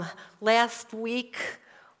Last week,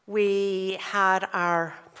 we had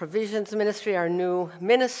our provisions ministry, our new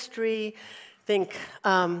ministry. I think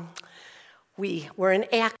we were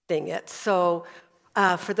enacting it. So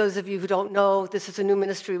for those of you who don't know, this is a new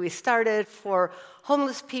ministry we started for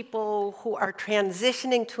homeless people who are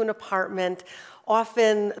transitioning to an apartment.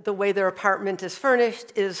 Often the way their apartment is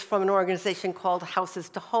furnished is from an organization called Houses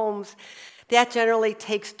to Homes. That generally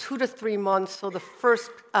takes 2 to 3 months, so the first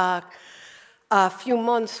few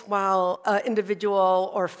months while an individual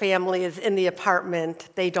or family is in the apartment,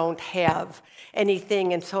 they don't have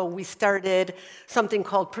anything. And so we started something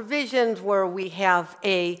called Provisions, where we have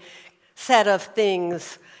a set of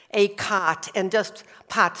things, a cot, and just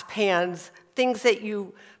pots, pans, things that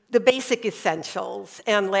the basic essentials.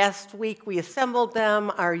 And last week we assembled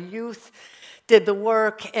them, our youth did the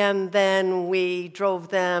work, and then we drove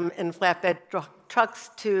them in flatbed trucks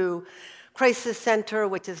to Crisis Center,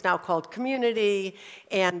 which is now called Community,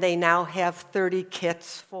 and they now have 30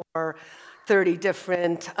 kits for 30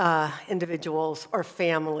 different individuals or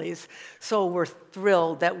families. So we're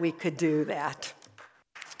thrilled that we could do that.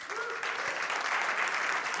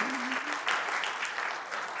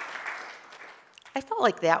 I felt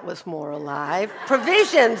like that was more alive.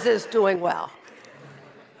 Provisions is doing well.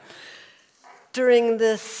 During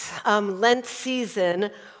this Lent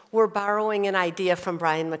season, we're borrowing an idea from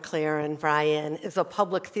Brian McLaren. Brian is a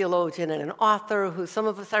public theologian and an author who some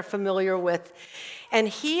of us are familiar with. And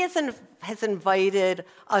he has invited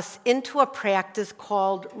us into a practice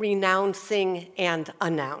called renouncing and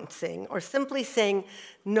announcing, or simply saying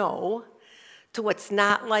no to what's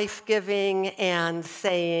not life-giving and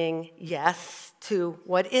saying yes to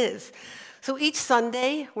what is. So each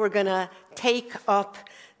Sunday, we're going to take up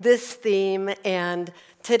this theme, and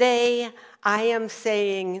today I am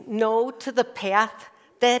saying no to the path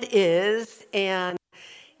that is, and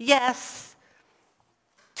yes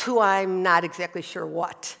to I'm not exactly sure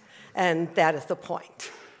what, and that is the point.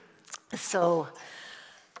 So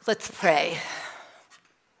let's pray.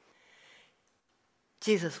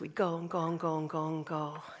 Jesus, we go and go and go and go and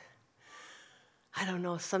go. I don't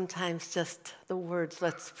know, sometimes just the words,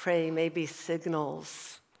 let's pray, maybe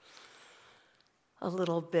signals a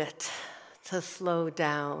little bit to slow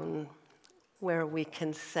down, where we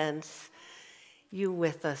can sense you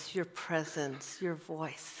with us, your presence, your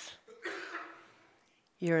voice,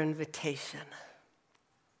 your invitation.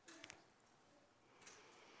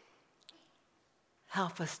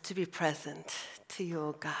 Help us to be present to you,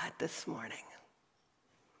 O God, this morning.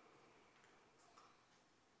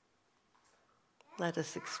 Let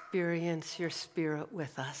us experience your Spirit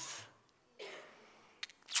with us.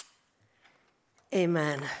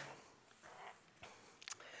 Amen.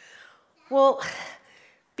 Well,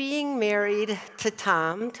 being married to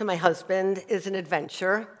Tom, to my husband, is an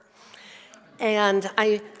adventure. And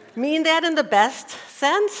I mean that in the best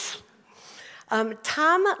sense.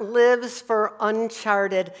 Tom lives for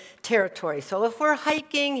uncharted territory. So if we're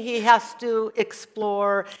hiking, he has to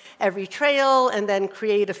explore every trail and then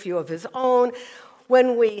create a few of his own.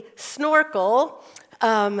 When we snorkel,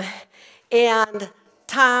 and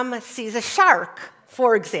Tom sees a shark,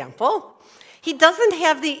 for example, he doesn't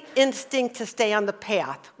have the instinct to stay on the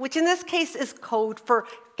path, which in this case is code for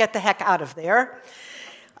get the heck out of there.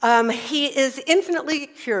 He is infinitely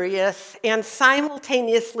curious, and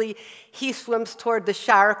simultaneously he swims toward the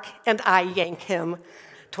shark, and I yank him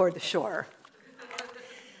toward the shore.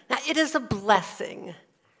 Now, it is a blessing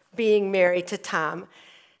being married to Tom,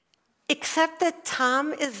 except that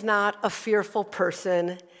Tom is not a fearful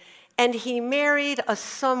person, and he married a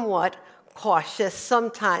somewhat cautious,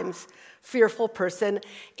 sometimes fearful person,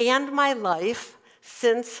 and my life,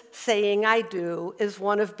 since saying I do, is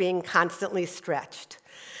one of being constantly stretched.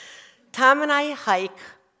 Tom and I hike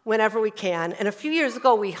whenever we can, and a few years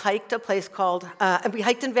ago we hiked a place called, we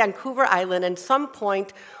hiked in Vancouver Island, and at some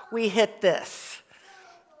point we hit this.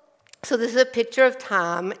 So this is a picture of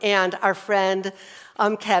Tom and our friend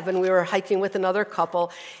Kevin. We were hiking with another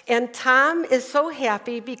couple, and Tom is so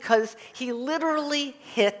happy because he literally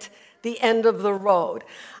hit the end of the road.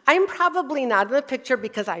 I'm probably not in the picture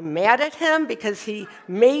because I'm mad at him because he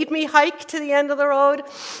made me hike to the end of the road.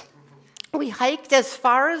 We hiked as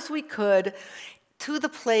far as we could to the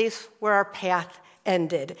place where our path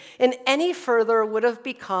ended, and any further would have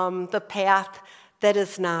become the path that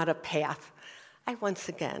is not a path. I once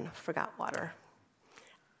again forgot water.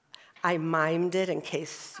 I mimed it in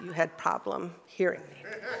case you had problem hearing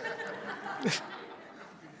me.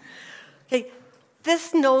 Okay,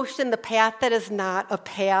 this notion, the path that is not a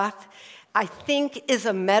path, I think is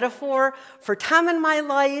a metaphor for Tom and my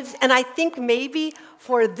lives, and I think maybe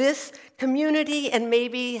for this community and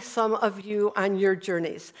maybe some of you on your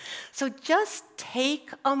journeys. So just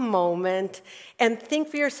take a moment and think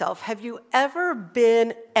for yourself, have you ever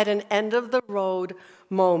been at an end of the road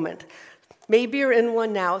moment? Maybe you're in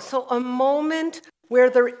one now. So a moment where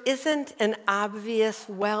there isn't an obvious,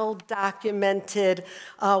 well-documented,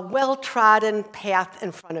 well-trodden path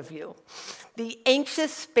in front of you. The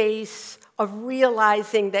anxious space of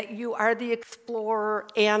realizing that you are the explorer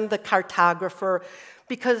and the cartographer,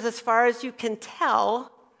 because as far as you can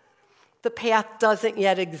tell, the path doesn't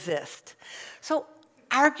yet exist. So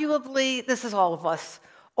arguably, this is all of us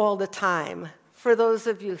all the time. For those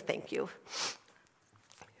of you, thank you.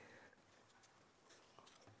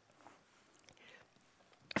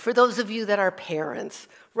 For those of you that are parents,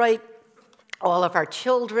 right? All of our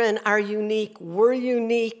children are unique, we're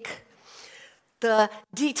unique. The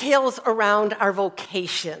details around our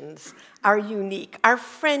vocations are unique. Our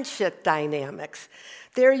friendship dynamics,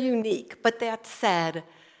 they're unique. But that said,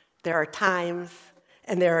 there are times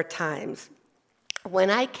and there are times. When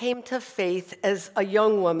I came to faith as a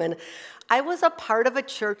young woman, I was a part of a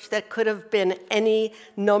church that could have been any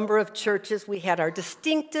number of churches. We had our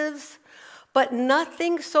distinctives, but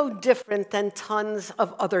nothing so different than tons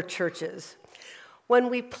of other churches. When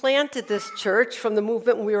we planted this church from the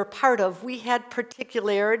movement we were part of, we had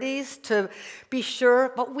particularities to be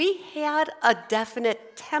sure, but we had a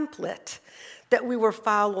definite template that we were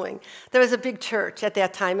following. There was a big church at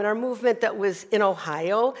that time in our movement that was in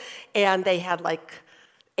Ohio, and they had like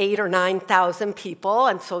 8,000 or 9,000 people,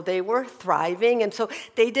 and so they were thriving. And so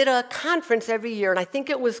they did a conference every year, and I think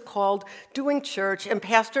it was called Doing Church, and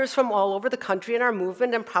pastors from all over the country in our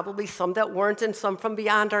movement, and probably some that weren't, and some from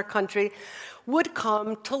beyond our country, would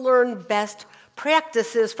come to learn best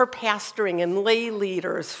practices for pastoring and lay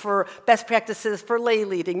leaders, for best practices for lay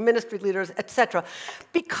leading, ministry leaders, etc.,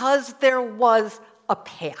 because there was a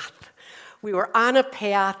path. We were on a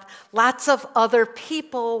path. Lots of other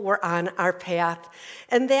people were on our path.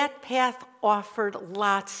 And that path offered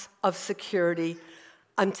lots of security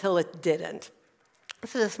until it didn't.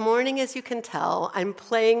 So this morning, as you can tell, I'm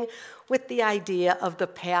playing with the idea of the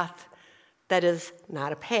path that is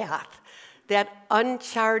not a path, that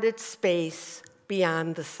uncharted space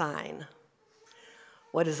beyond the sign.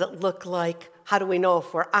 What does it look like? How do we know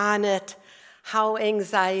if we're on it? How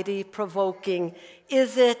anxiety-provoking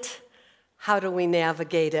is it? How do we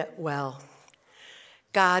navigate it well?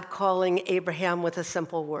 God calling Abraham with a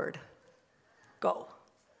simple word, go.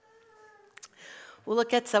 We'll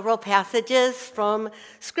look at several passages from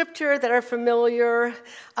Scripture that are familiar.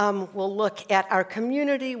 We'll look at our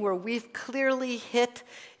community where we've clearly hit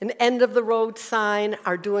an end-of-the-road sign,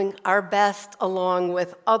 are doing our best along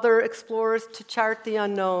with other explorers to chart the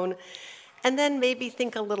unknown, and then maybe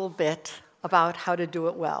think a little bit about how to do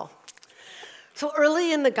it well. So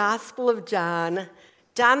early in the Gospel of John,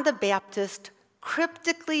 John the Baptist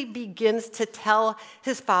cryptically begins to tell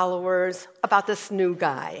his followers about this new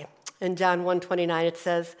guy. In John 1:29, it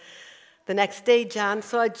says, "The next day John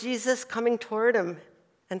saw Jesus coming toward him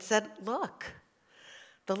and said, 'Look,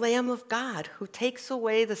 the Lamb of God who takes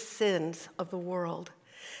away the sins of the world.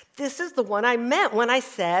 This is the one I meant when I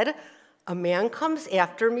said, a man comes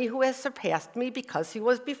after me who has surpassed me because he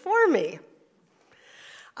was before me.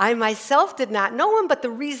 I myself did not know him, but the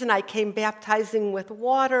reason I came baptizing with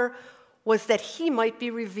water was that he might be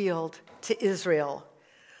revealed to Israel.'"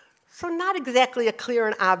 So not exactly a clear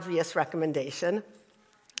and obvious recommendation.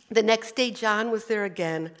 The next day, John was there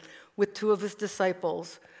again with two of his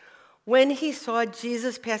disciples. When he saw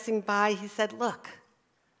Jesus passing by, he said, "Look,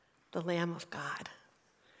 the Lamb of God."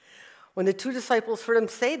 When the two disciples heard him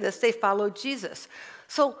say this, they followed Jesus.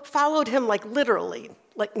 So followed him like literally,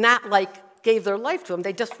 like not like gave their life to him.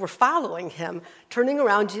 They just were following him. Turning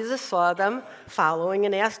around, Jesus saw them following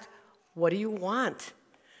and asked, "What do you want?"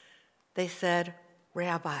 They said,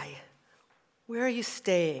 "Rabbi, where are you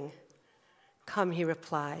staying?" "Come," he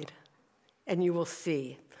replied, "and you will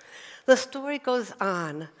see." The story goes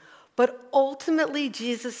on, but ultimately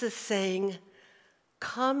Jesus is saying,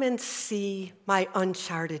 "Come and see my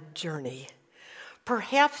uncharted journey.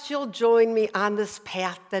 Perhaps you'll join me on this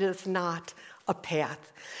path that is not a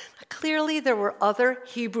path." Clearly, there were other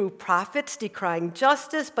Hebrew prophets decrying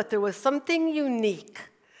justice, but there was something unique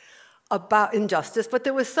about injustice, but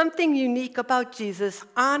there was something unique about Jesus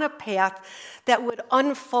on a path that would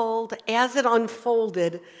unfold as it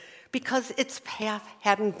unfolded because its path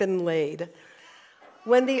hadn't been laid.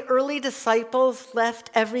 when the early disciples left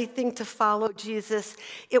everything to follow Jesus,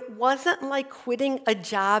 it wasn't like quitting a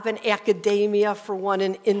job in academia for one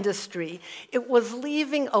in industry. It was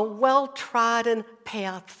leaving a well-trodden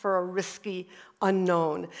path for a risky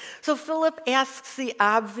unknown. So Philip asks the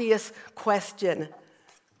obvious question,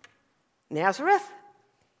 Nazareth?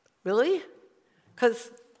 Really? Because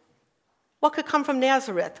what could come from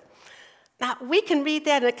Nazareth? Now, we can read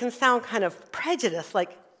that and it can sound kind of prejudiced,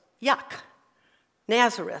 like, yuck.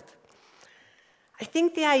 Nazareth. I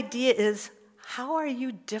think the idea is, how are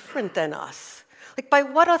you different than us? Like, by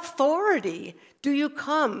what authority do you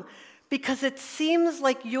come? Because it seems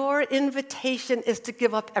like your invitation is to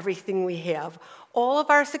give up everything we have, all of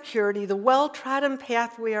our security, the well-trodden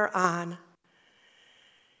path we are on.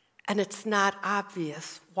 And it's not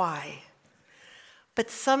obvious why. But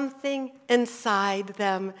something inside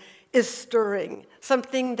them is stirring,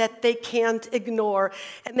 something that they can't ignore.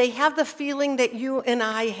 And they have the feeling that you and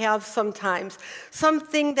I have sometimes,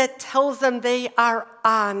 something that tells them they are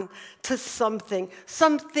on to something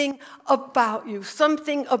about you,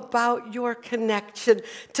 something about your connection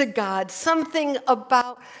to God, something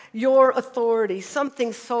about your authority,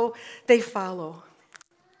 something, so they follow.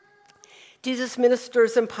 Jesus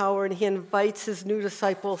ministers in power, and he invites his new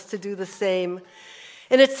disciples to do the same.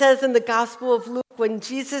 And it says in the Gospel of Luke, when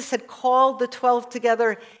Jesus had called the 12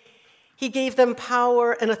 together, he gave them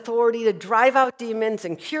power and authority to drive out demons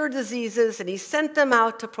and cure diseases, and he sent them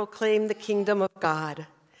out to proclaim the kingdom of God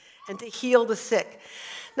and to heal the sick.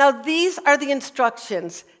 Now, these are the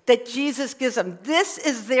instructions that Jesus gives them. This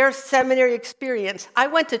is their seminary experience. I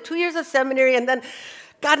went to 2 years of seminary and then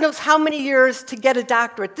God knows how many years to get a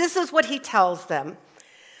doctorate. This is what he tells them.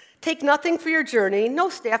 Take nothing for your journey, no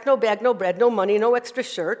staff, no bag, no bread, no money, no extra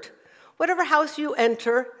shirt. Whatever house you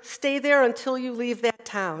enter, stay there until you leave that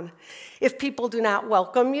town. If people do not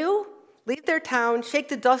welcome you, leave their town, shake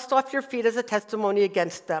the dust off your feet as a testimony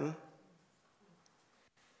against them.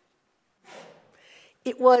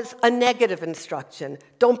 It was a negative instruction.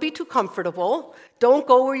 Don't be too comfortable. Don't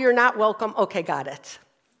go where you're not welcome. Okay, got it.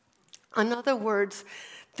 In other words,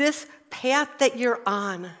 this path that you're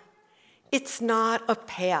on, it's not a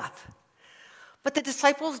path. But the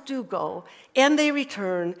disciples do go, and they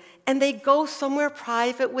return, and they go somewhere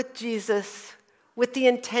private with Jesus with the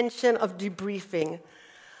intention of debriefing.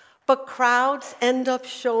 But crowds end up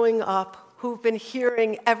showing up who've been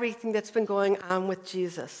hearing everything that's been going on with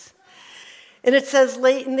Jesus. And it says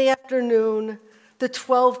late in the afternoon, the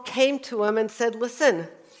 12 came to him and said, listen,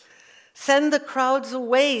 send the crowds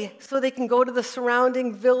away so they can go to the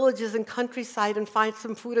surrounding villages and countryside and find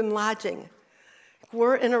some food and lodging.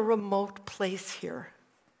 We're in a remote place here.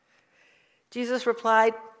 Jesus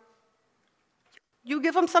replied, you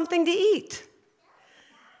give them something to eat.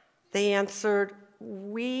 They answered,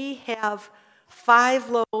 we have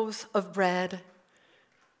 5 loaves of bread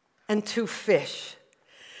and 2 fish.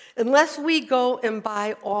 Unless we go and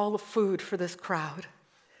buy all the food for this crowd.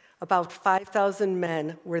 About 5,000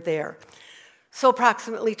 men were there. So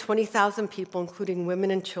approximately 20,000 people, including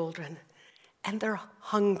women and children. And they're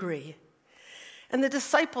hungry. And the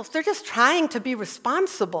disciples, they're just trying to be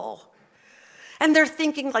responsible. And they're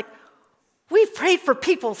thinking like, we've prayed for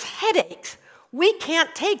people's headaches. We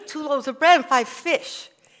can't take 2 loaves of bread and 5 fish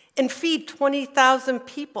and feed 20,000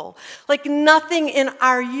 people. Like nothing in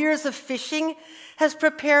our years of fishing has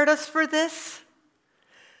prepared us for this.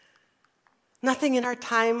 Nothing in our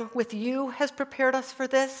time with you has prepared us for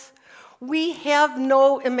this. We have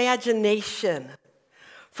no imagination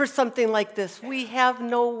for something like this. We have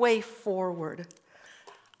no way forward.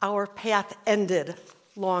 Our path ended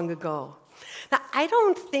long ago. Now, I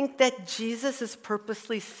don't think that Jesus is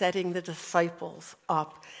purposely setting the disciples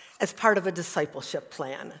up as part of a discipleship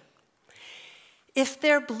plan. If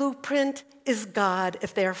their blueprint is God,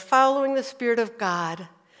 if they are following the Spirit of God,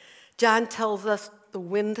 John tells us the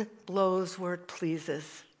wind blows where it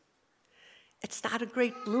pleases. It's not a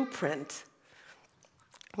great blueprint.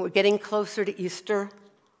 We're getting closer to Easter.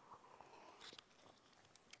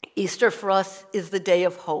 Easter for us is the day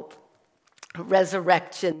of hope,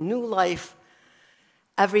 resurrection, new life.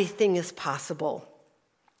 Everything is possible.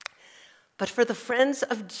 But for the friends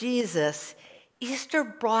of Jesus, Easter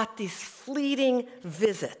brought these fleeting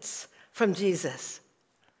visits from Jesus.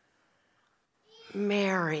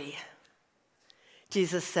 Mary,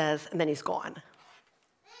 Jesus says, and then he's gone.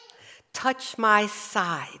 Touch my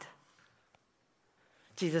side,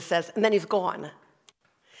 Jesus says, and then he's gone.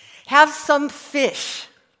 Have some fish,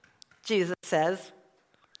 Jesus says.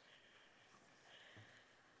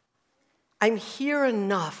 I'm here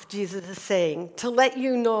enough, Jesus is saying, to let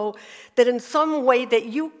you know that in some way that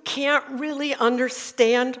you can't really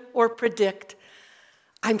understand or predict,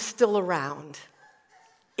 I'm still around,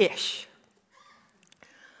 ish.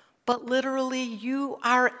 But literally, you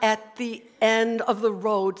are at the end of the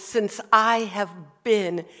road since I have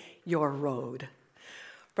been your road.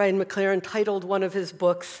 Brian McLaren titled one of his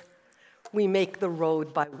books, We Make the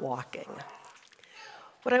Road by Walking.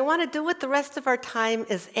 What I want to do with the rest of our time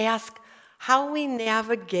is ask how we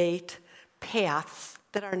navigate paths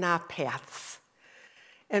that are not paths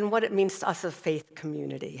and what it means to us as a faith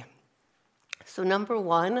community. So number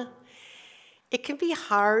one, it can be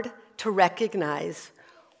hard to recognize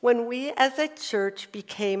when we as a church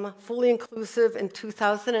became fully inclusive in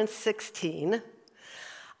 2016,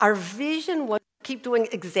 our vision was to keep doing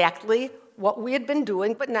exactly what we had been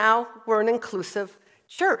doing, but now we're an inclusive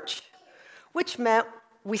church, which meant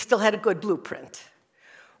we still had a good blueprint.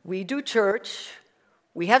 We do church,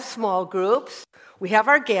 we have small groups, we have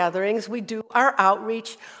our gatherings, we do our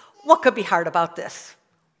outreach. What could be hard about this?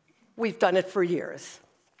 We've done it for years.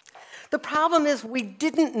 The problem is we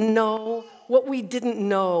didn't know what we didn't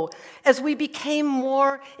know. As we became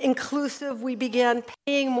more inclusive, we began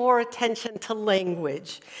paying more attention to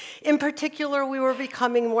language. In particular, we were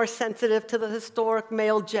becoming more sensitive to the historic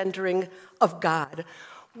male gendering of God.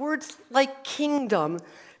 Words like kingdom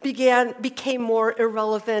became more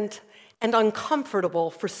irrelevant and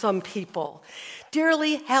uncomfortable for some people.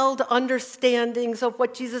 Dearly held understandings of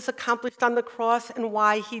what Jesus accomplished on the cross and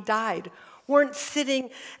why he died weren't sitting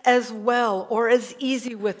as well or as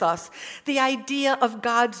easy with us. The idea of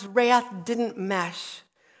God's wrath didn't mesh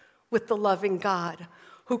with the loving God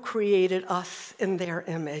who created us in their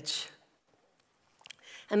image.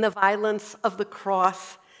 And the violence of the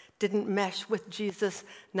cross didn't mesh with Jesus'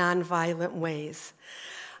 nonviolent ways.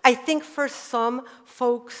 I think for some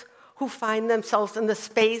folks who find themselves in the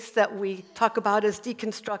space that we talk about as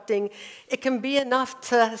deconstructing, it can be enough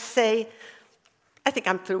to say, I think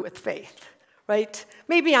I'm through with faith, right?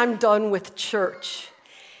 Maybe I'm done with church.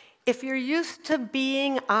 If you're used to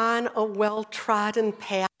being on a well-trodden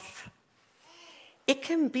path, it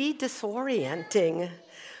can be disorienting.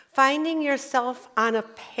 Finding yourself on a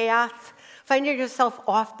path, finding yourself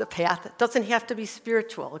off the path, it doesn't have to be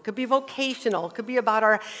spiritual. It could be vocational. It could be about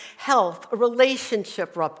our health, a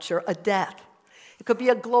relationship rupture, a death. It could be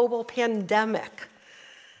a global pandemic.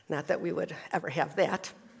 Not that we would ever have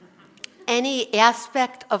that. Any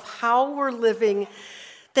aspect of how we're living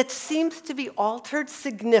that seems to be altered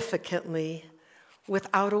significantly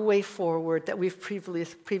without a way forward that we've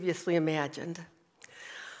previously imagined.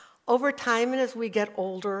 Over time and as we get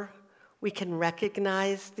older, we can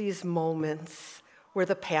recognize these moments where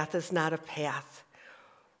the path is not a path,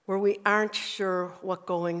 where we aren't sure what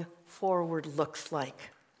going forward looks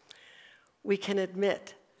like. We can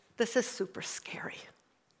admit, this is super scary.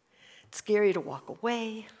 It's scary to walk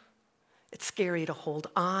away. It's scary to hold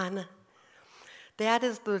on. That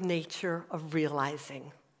is the nature of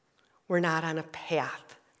realizing we're not on a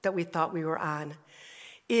path that we thought we were on.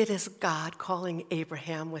 It is God calling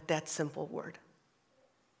Abraham with that simple word,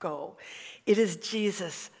 go. It is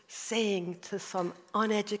Jesus saying to some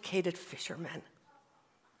uneducated fishermen,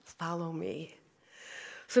 follow me.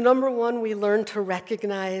 So number one, we learn to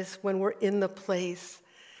recognize when we're in the place,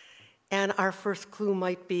 and our first clue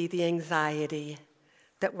might be the anxiety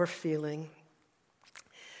that we're feeling.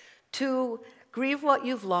 2, grieve what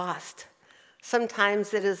you've lost.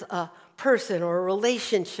 Sometimes it is a person or a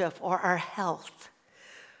relationship or our health.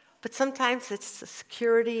 But sometimes it's the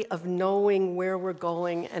security of knowing where we're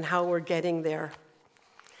going and how we're getting there.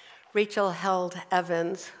 Rachel Held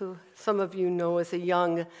Evans, who some of you know as a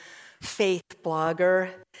young faith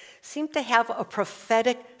blogger, seemed to have a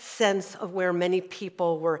prophetic sense of where many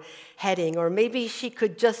people were heading, or maybe she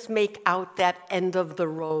could just make out that end of the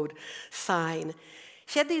road sign.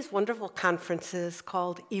 She had these wonderful conferences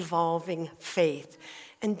called Evolving Faith,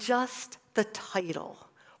 and just the title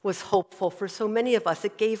was hopeful for so many of us.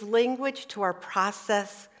 It gave language to our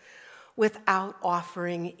process without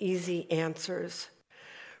offering easy answers.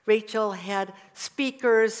 Rachel had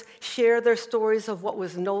speakers share their stories of what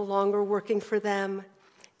was no longer working for them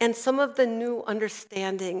and some of the new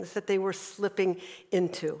understandings that they were slipping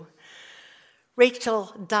into.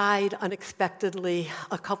 Rachel died unexpectedly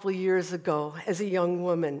a couple years ago as a young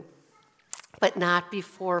woman, but not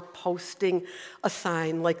before posting a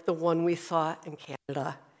sign like the one we saw in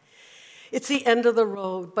Canada. It's the end of the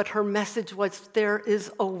road, but her message was there is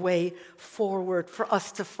a way forward for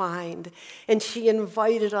us to find. And she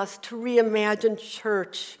invited us to reimagine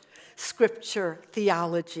church, scripture,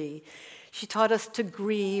 theology. She taught us to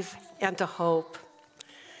grieve and to hope.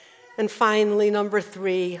 And finally, number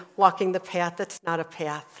 3, walking the path that's not a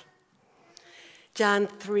path. John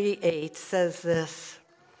 3:8 says this,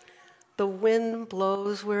 The wind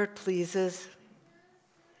blows where it pleases.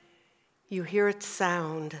 You hear its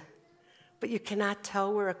sound, but you cannot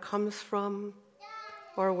tell where it comes from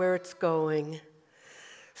or where it's going.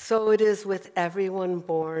 So it is with everyone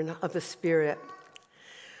born of the Spirit.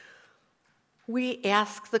 We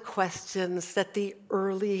ask the questions that the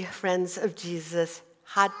early friends of Jesus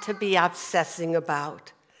had to be obsessing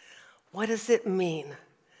about. What does it mean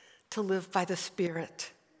to live by the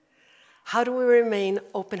Spirit? How do we remain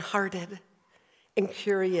open-hearted and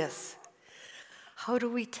curious? How do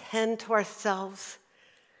we tend to ourselves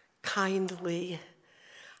kindly?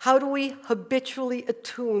 How do we habitually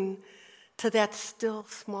attune to that still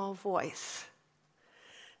small voice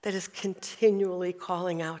that is continually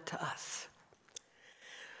calling out to us?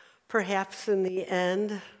 Perhaps in the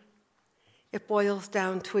end, it boils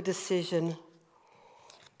down to a decision.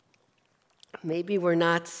 Maybe we're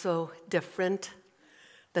not so different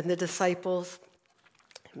than the disciples.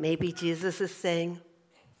 Maybe Jesus is saying,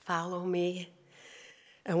 follow me.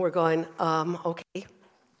 And we're going, okay,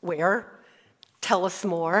 where? Tell us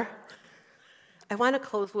more. I want to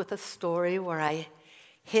close with a story where I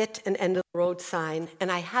hit an end-of-the-road sign, and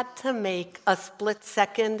I had to make a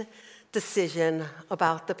split-second decision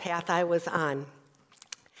about the path I was on.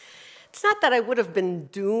 It's not that I would have been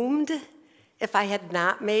doomed if I had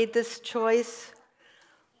not made this choice,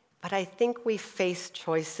 but I think we face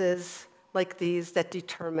choices like these that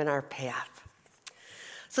determine our path.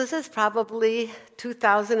 So this is probably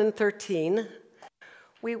 2013.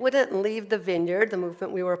 We wouldn't leave the Vineyard, the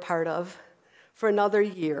movement we were a part of, for another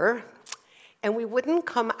year, and we wouldn't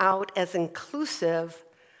come out as inclusive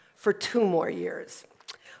for 2 more years.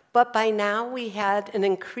 But by now, we had an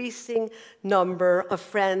increasing number of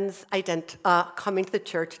friends coming to the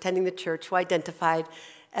church, attending the church, who identified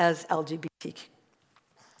as LGBTQ.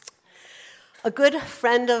 A good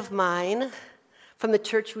friend of mine from the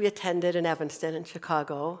church we attended in Evanston in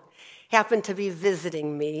Chicago happened to be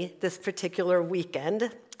visiting me this particular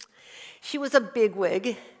weekend. She was a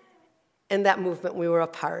bigwig in that movement we were a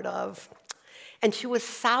part of, and she was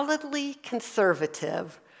solidly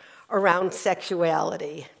conservative around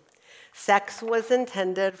sexuality. Sex was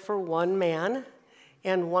intended for one man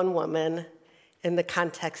and one woman in the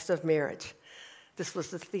context of marriage. This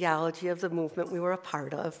was the theology of the movement we were a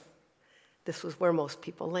part of. This was where most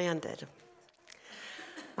people landed.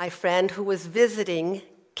 My friend who was visiting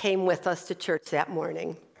came with us to church that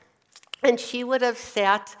morning, and she would have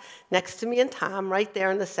sat next to me and Tom right there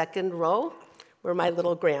in the second row where my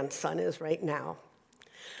little grandson is right now.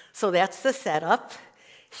 So that's the setup.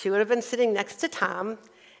 She would have been sitting next to Tom,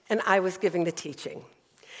 and I was giving the teaching.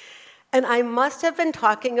 And I must have been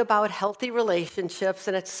talking about healthy relationships,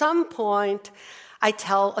 and at some point, I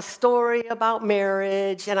tell a story about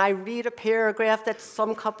marriage, and I read a paragraph that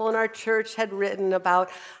some couple in our church had written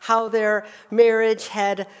about how their marriage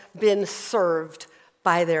had been served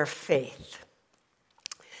by their faith.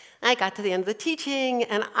 I got to the end of the teaching,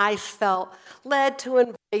 and I felt led to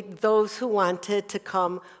invite those who wanted to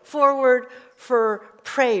come forward for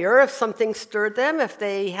prayer if something stirred them, if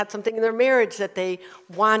they had something in their marriage that they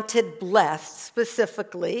wanted blessed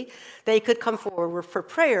specifically, they could come forward for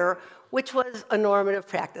prayer, which was a normative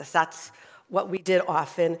practice. That's what we did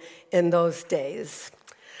often in those days.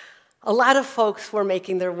 A lot of folks were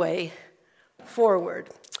making their way forward,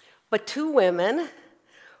 but 2 women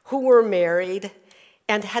who were married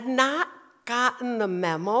and had not gotten the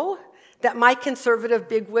memo that my conservative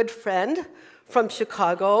bigwig friend from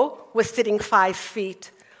Chicago was sitting 5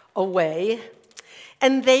 feet away,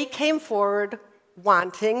 and they came forward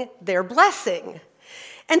wanting their blessing.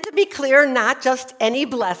 And to be clear, not just any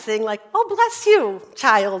blessing, like, oh, bless you,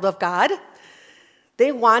 child of God.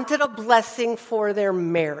 They wanted a blessing for their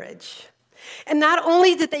marriage. And not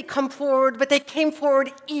only did they come forward, but they came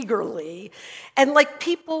forward eagerly. And like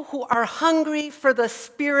people who are hungry for the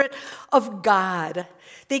Spirit of God,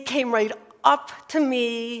 they came right up to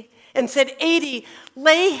me and said, Adie,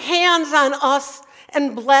 lay hands on us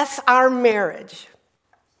and bless our marriage.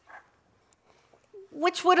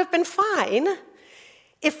 Which would have been fine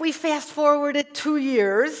if we fast forwarded 2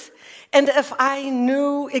 years and if I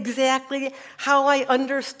knew exactly how I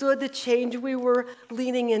understood the change we were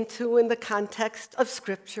leaning into in the context of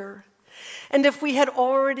Scripture. And if we had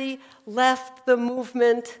already left the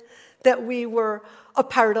movement that we were a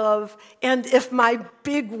part of, and if my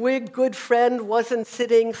bigwig good friend wasn't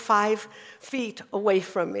sitting 5 feet away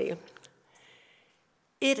from me.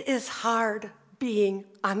 It is hard being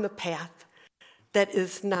on the path that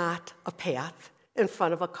is not a path in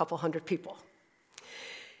front of a couple hundred people.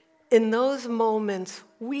 In those moments,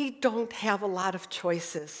 we don't have a lot of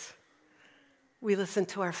choices. We listen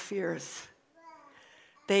to our fears.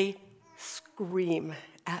 They scream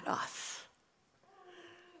at us.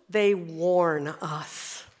 They warn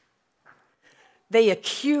us. They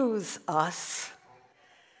accuse us.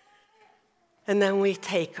 And then we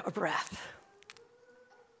take a breath.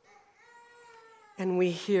 And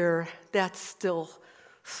we hear that still,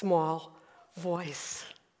 small voice.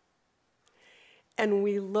 And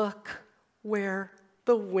we look where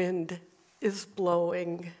the wind is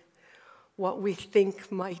blowing, what we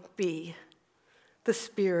think might be the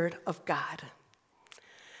Spirit of God.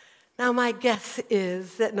 Now, my guess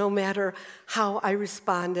is that no matter how I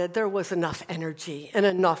responded, there was enough energy and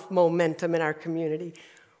enough momentum in our community.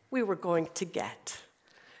 We were going to get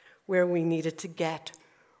where we needed to get,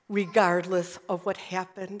 regardless of what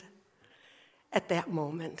happened at that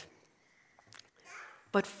moment.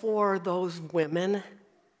 But for those women,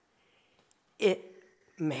 it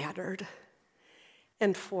mattered.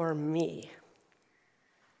 And for me,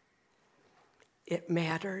 it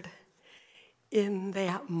mattered. In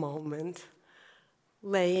that moment,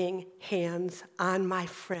 laying hands on my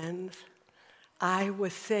friends, I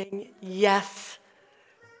was saying yes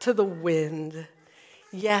to the wind,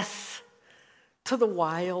 yes to the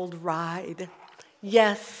wild ride,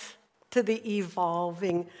 yes to the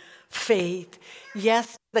evolving faith,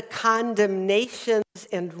 yes to the condemnations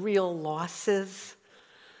and real losses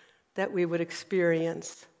that we would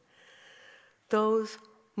experience. Those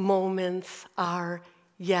moments are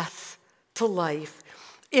yes to life.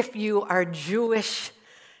 If you are Jewish,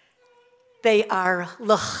 they are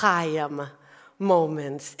l'chaim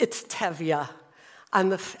moments. It's Tevye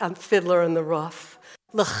on Fiddler on the Roof.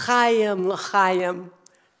 L'chaim, l'chaim,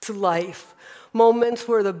 to life. Moments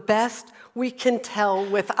where the best we can tell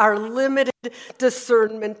with our limited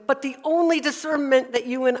discernment, but the only discernment that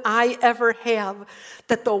you and I ever have,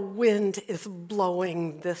 that the wind is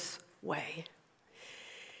blowing this way.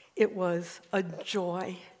 It was a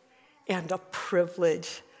joy and a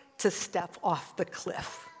privilege to step off the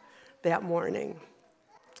cliff that morning.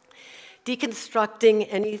 Deconstructing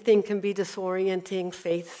anything can be disorienting,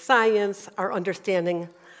 faith, science, our understanding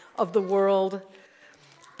of the world.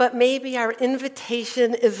 But maybe our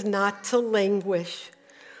invitation is not to languish.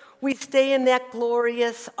 We stay in that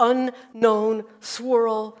glorious, unknown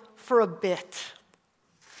swirl for a bit.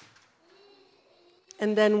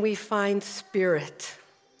 And then we find spirit.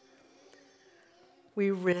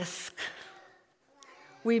 We risk.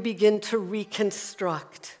 We begin to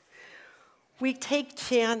reconstruct. We take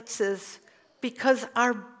chances because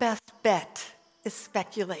our best bet is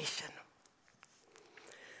speculation.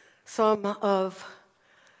 Some of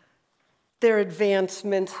their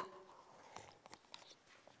advancements,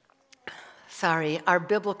 our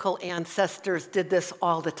biblical ancestors did this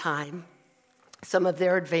all the time. Some of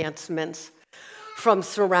their advancements from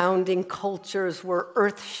surrounding cultures were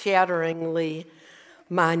earth-shatteringly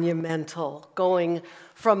monumental, going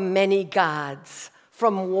from many gods,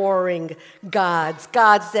 from warring gods,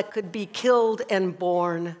 gods that could be killed and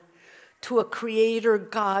born, to a creator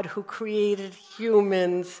God who created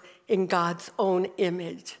humans in God's own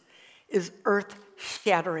image, is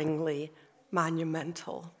earth-shatteringly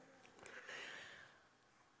monumental.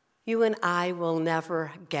 You and I will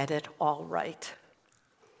never get it all right.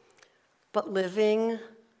 But living,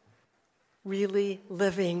 really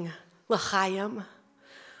living, l'chaim,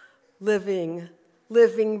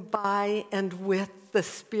 living by and with the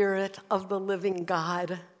Spirit of the living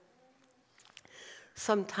God,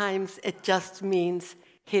 sometimes it just means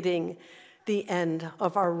hitting the end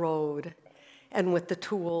of our road, and with the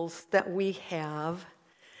tools that we have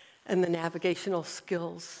and the navigational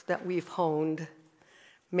skills that we've honed,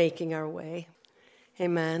 making our way.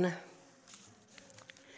 Amen.